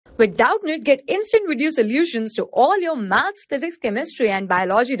With Doubtnut, get instant video solutions to all your maths, physics, chemistry, and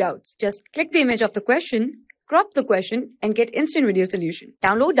biology doubts. Just click the image of the question, crop the question, and get instant video solution.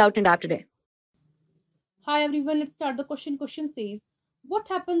 Download Doubtnut app today. Hi everyone, let's start the question. Question says, what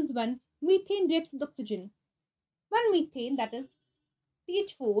happens when methane reacts with oxygen? When methane, that is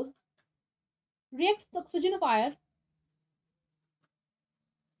CH4, reacts with oxygen of air,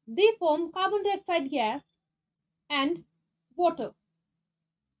 they form carbon dioxide gas and water,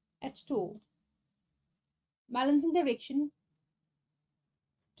 H2O. Balancing the reaction,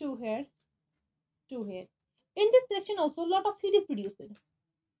 2 here, 2 here. In this reaction also a lot of heat is produced.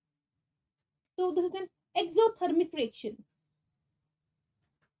 So this is an exothermic reaction.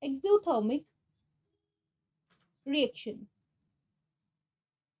 Exothermic reaction.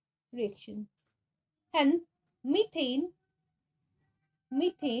 Hence, methane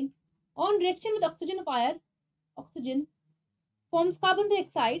on reaction with oxygen of air, oxygen forms carbon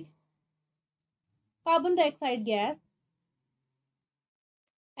dioxide gas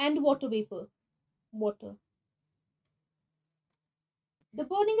and water vapor, water. The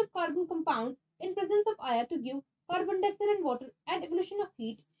burning of carbon compound in presence of air to give carbon dioxide and water and evolution of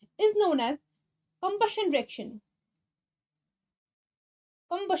heat is known as combustion reaction.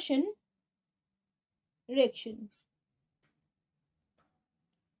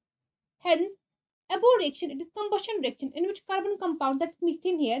 Hence, above reaction, it is combustion reaction in which carbon compound, that is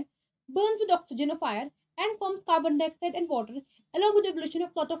methane here, burns with oxygen of air and forms carbon dioxide and water along with the evolution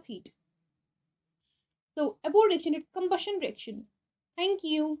of lot of heat. So, above reaction, it is combustion reaction. Thank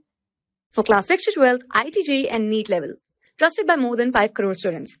you. For class 6 to 12, IIT JEE and NEET level. Trusted by more than 5 crore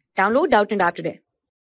students. Download Doubtnut app today.